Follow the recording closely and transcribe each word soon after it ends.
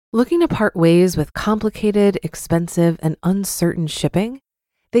Looking to part ways with complicated, expensive, and uncertain shipping?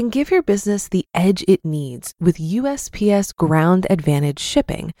 Then give your business the edge it needs with USPS Ground Advantage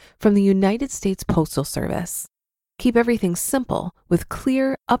shipping from the United States Postal Service. Keep everything simple with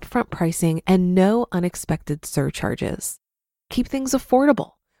clear, upfront pricing and no unexpected surcharges. Keep things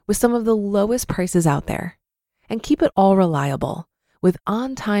affordable with some of the lowest prices out there. And keep it all reliable with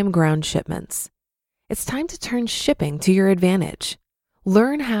on-time ground shipments. It's time to turn shipping to your advantage.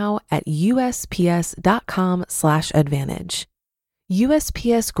 Learn how at USPS.com/advantage.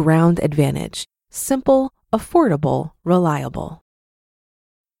 USPS Ground Advantage. Simple, affordable, reliable.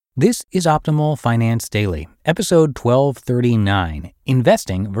 This is Optimal Finance Daily, episode 1239,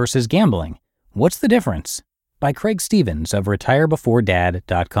 Investing versus Gambling. What's the difference? By Craig Stevens of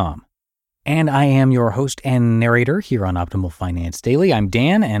retirebeforedad.com. And I am your host and narrator here on Optimal Finance Daily. I'm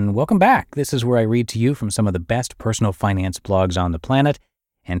Dan, and welcome back. This is where I read to you from some of the best personal finance blogs on the planet.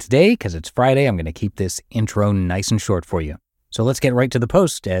 And today, because it's Friday, I'm going to keep this intro nice and short for you. So let's get right to the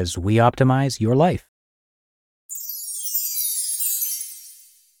post as we optimize your life.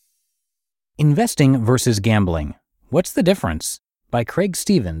 Investing versus Gambling. What's the difference? By Craig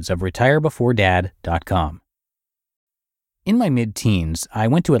Stevens of retirebeforedad.com. In my mid-teens, I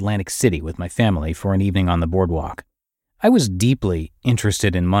went to Atlantic City with my family for an evening on the boardwalk. I was deeply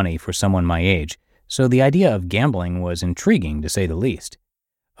interested in money for someone my age, so the idea of gambling was intriguing to say the least.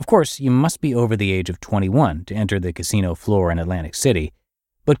 Of course, you must be over the age of 21 to enter the casino floor in Atlantic City,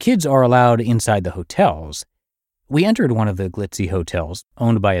 but kids are allowed inside the hotels. We entered one of the glitzy hotels,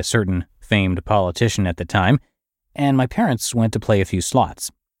 owned by a certain famed politician at the time, and my parents went to play a few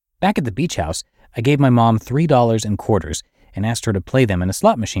slots. Back at the beach house, I gave my mom $3 in quarters and asked her to play them in a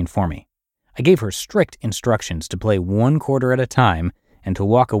slot machine for me. I gave her strict instructions to play 1 quarter at a time and to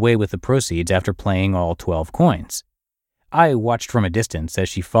walk away with the proceeds after playing all 12 coins. I watched from a distance as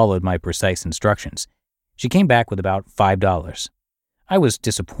she followed my precise instructions. She came back with about $5. I was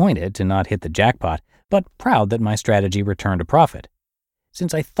disappointed to not hit the jackpot, but proud that my strategy returned a profit.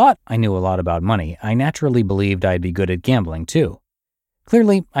 Since I thought I knew a lot about money, I naturally believed I'd be good at gambling too.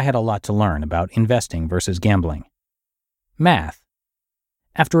 Clearly, I had a lot to learn about investing versus gambling. Math.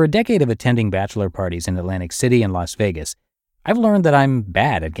 After a decade of attending bachelor parties in Atlantic City and Las Vegas, I've learned that I'm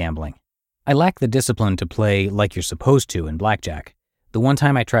bad at gambling. I lack the discipline to play like you're supposed to in blackjack. The one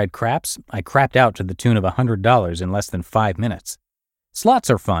time I tried craps, I crapped out to the tune of $100 in less than 5 minutes.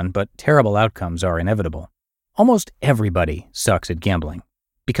 Slots are fun, but terrible outcomes are inevitable. Almost everybody sucks at gambling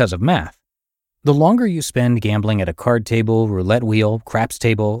because of math. The longer you spend gambling at a card table, roulette wheel, craps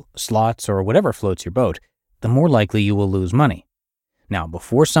table, slots, or whatever floats your boat, the more likely you will lose money. Now,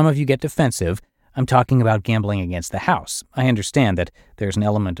 before some of you get defensive, I'm talking about gambling against the house. I understand that there's an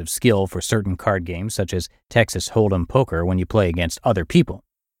element of skill for certain card games, such as Texas Hold'em poker, when you play against other people.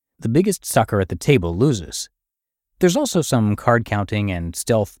 The biggest sucker at the table loses. There's also some card counting and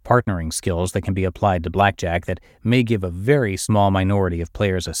stealth partnering skills that can be applied to blackjack that may give a very small minority of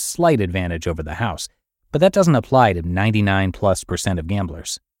players a slight advantage over the house, but that doesn't apply to 99+% of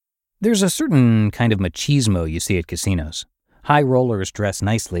gamblers. There's a certain kind of machismo you see at casinos. High rollers dress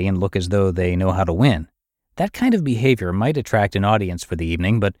nicely and look as though they know how to win. That kind of behavior might attract an audience for the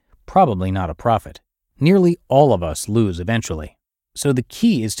evening, but probably not a profit. Nearly all of us lose eventually. So the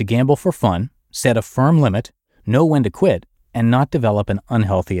key is to gamble for fun, set a firm limit, know when to quit, and not develop an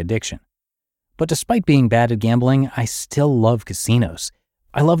unhealthy addiction. But despite being bad at gambling, I still love casinos.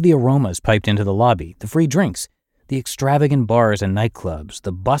 I love the aromas piped into the lobby, the free drinks, the extravagant bars and nightclubs,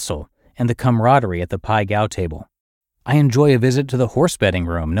 the bustle, and the camaraderie at the Pai Gow table. I enjoy a visit to the horse betting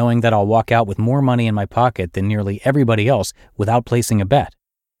room, knowing that I'll walk out with more money in my pocket than nearly everybody else without placing a bet.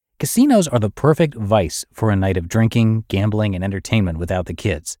 Casinos are the perfect vice for a night of drinking, gambling, and entertainment without the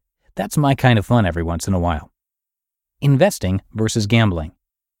kids. That's my kind of fun every once in a while. Investing versus gambling.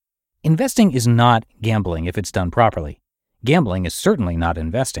 Investing is not gambling if it's done properly. Gambling is certainly not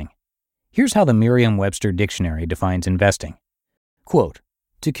investing. Here's how the Merriam-Webster Dictionary defines investing. Quote,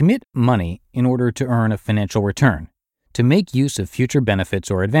 to commit money in order to earn a financial return, to make use of future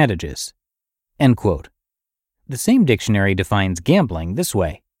benefits or advantages. End quote. The same dictionary defines gambling this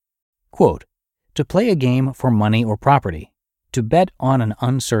way. Quote, to play a game for money or property, to bet on an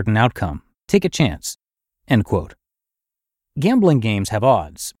uncertain outcome, take a chance. End quote. Gambling games have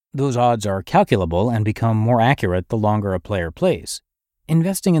odds. Those odds are calculable and become more accurate the longer a player plays.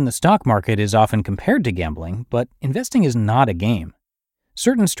 Investing in the stock market is often compared to gambling, but investing is not a game.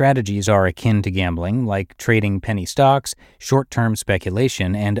 Certain strategies are akin to gambling, like trading penny stocks, short-term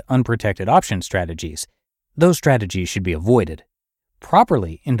speculation, and unprotected option strategies. Those strategies should be avoided.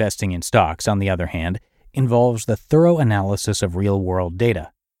 Properly investing in stocks, on the other hand, involves the thorough analysis of real-world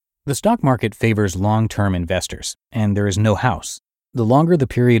data. The stock market favors long-term investors, and there is no house. The longer the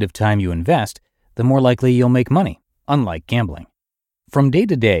period of time you invest, the more likely you'll make money, unlike gambling. From day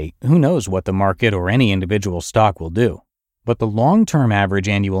to day, who knows what the market or any individual stock will do? But the long-term average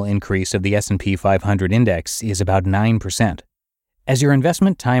annual increase of the S&P 500 index is about 9%. As your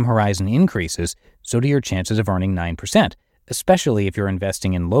investment time horizon increases, so do your chances of earning 9%, especially if you're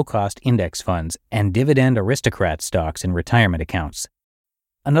investing in low-cost index funds and dividend aristocrat stocks in retirement accounts.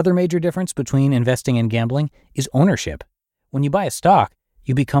 Another major difference between investing and gambling is ownership. When you buy a stock,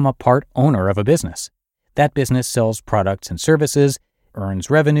 you become a part owner of a business. That business sells products and services,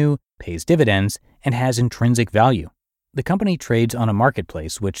 earns revenue, pays dividends, and has intrinsic value. The company trades on a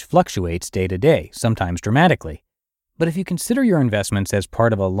marketplace which fluctuates day to day, sometimes dramatically. But if you consider your investments as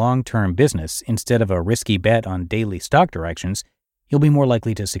part of a long-term business instead of a risky bet on daily stock directions, you'll be more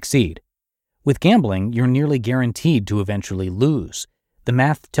likely to succeed. With gambling, you're nearly guaranteed to eventually lose. The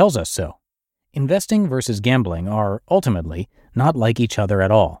math tells us so. Investing versus gambling are, ultimately, not like each other at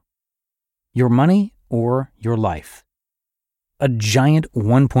all. Your money or your life. A giant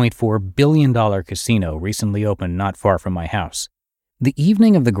 $1.4 billion casino recently opened not far from my house. The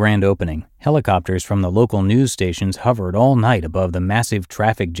evening of the grand opening, helicopters from the local news stations hovered all night above the massive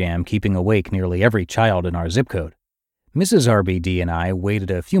traffic jam keeping awake nearly every child in our zip code. Mrs. RBD and I waited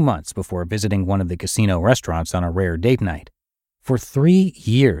a few months before visiting one of the casino restaurants on a rare date night. For 3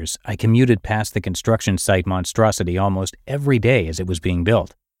 years, I commuted past the construction site monstrosity almost every day as it was being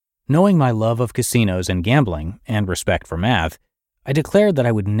built. Knowing my love of casinos and gambling, and respect for math, I declared that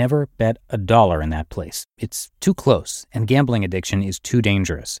I would never bet $1 in that place. It's too close, and gambling addiction is too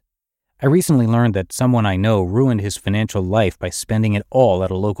dangerous. I recently learned that someone I know ruined his financial life by spending it all at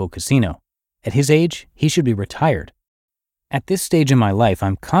a local casino. At his age, he should be retired. At this stage in my life,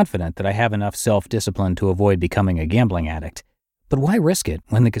 I'm confident that I have enough self-discipline to avoid becoming a gambling addict. But why risk it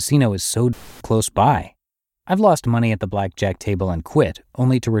when the casino is so close by? I've lost money at the blackjack table and quit,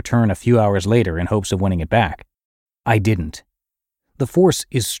 only to return a few hours later in hopes of winning it back. I didn't. The force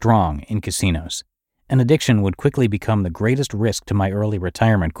is strong in casinos. An addiction would quickly become the greatest risk to my early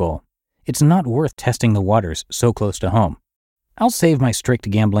retirement goal. It's not worth testing the waters so close to home. I'll save my strict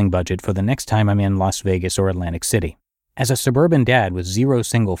gambling budget for the next time I'm in Las Vegas or Atlantic City. As a suburban dad with 0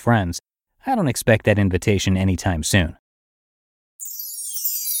 single friends, I don't expect that invitation anytime soon.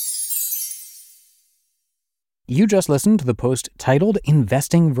 You just listened to the post titled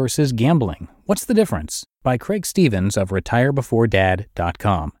Investing versus Gambling. What's the difference? By Craig Stevens of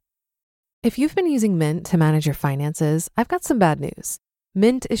retirebeforedad.com. If you've been using Mint to manage your finances, I've got some bad news.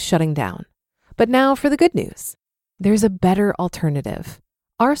 Mint is shutting down. But now for the good news. There's a better alternative.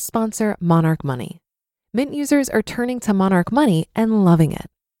 Our sponsor, Monarch Money. Mint users are turning to Monarch Money and loving it.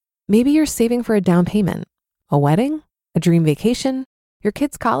 Maybe you're saving for a down payment, a wedding, a dream vacation, your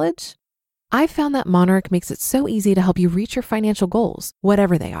kid's college. I've found that Monarch makes it so easy to help you reach your financial goals,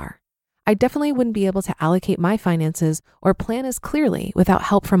 whatever they are. I definitely wouldn't be able to allocate my finances or plan as clearly without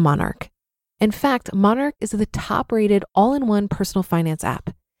help from Monarch. In fact, Monarch is the top-rated all-in-one personal finance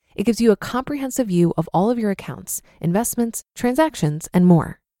app. It gives you a comprehensive view of all of your accounts, investments, transactions, and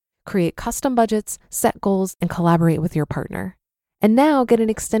more. Create custom budgets, set goals, and collaborate with your partner. And now get an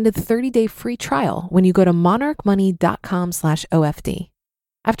extended 30-day free trial when you go to monarchmoney.com/OFD.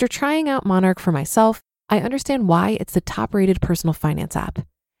 After trying out Monarch for myself, I understand why it's the top-rated personal finance app.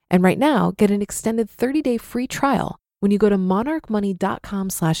 And right now, get an extended 30-day free trial when you go to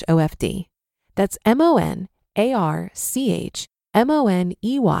monarchmoney.com/OFD. That's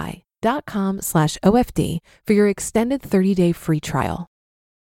monarchmoney.com/OFD for your extended 30-day free trial.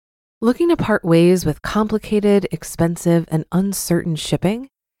 Looking to part ways with complicated, expensive, and uncertain shipping?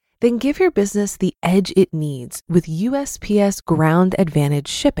 Then give your business the edge it needs with USPS Ground Advantage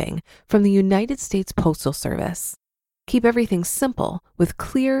shipping from the United States Postal Service. Keep everything simple with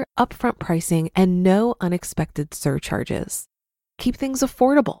clear, upfront pricing and no unexpected surcharges. Keep things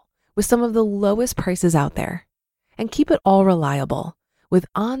affordable with some of the lowest prices out there. And keep it all reliable with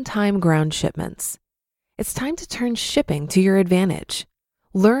on-time ground shipments. It's time to turn shipping to your advantage.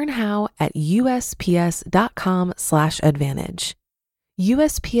 Learn how at USPS.com/advantage.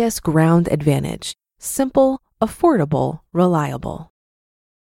 USPS Ground Advantage. Simple, affordable, reliable.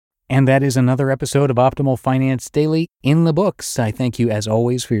 And that is another episode of Optimal Finance Daily in the books. I thank you as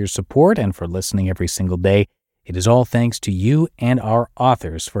always for your support and for listening every single day. It is all thanks to you and our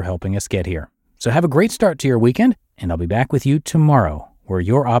authors for helping us get here. So have a great start to your weekend, and I'll be back with you tomorrow where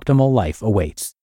your optimal life awaits.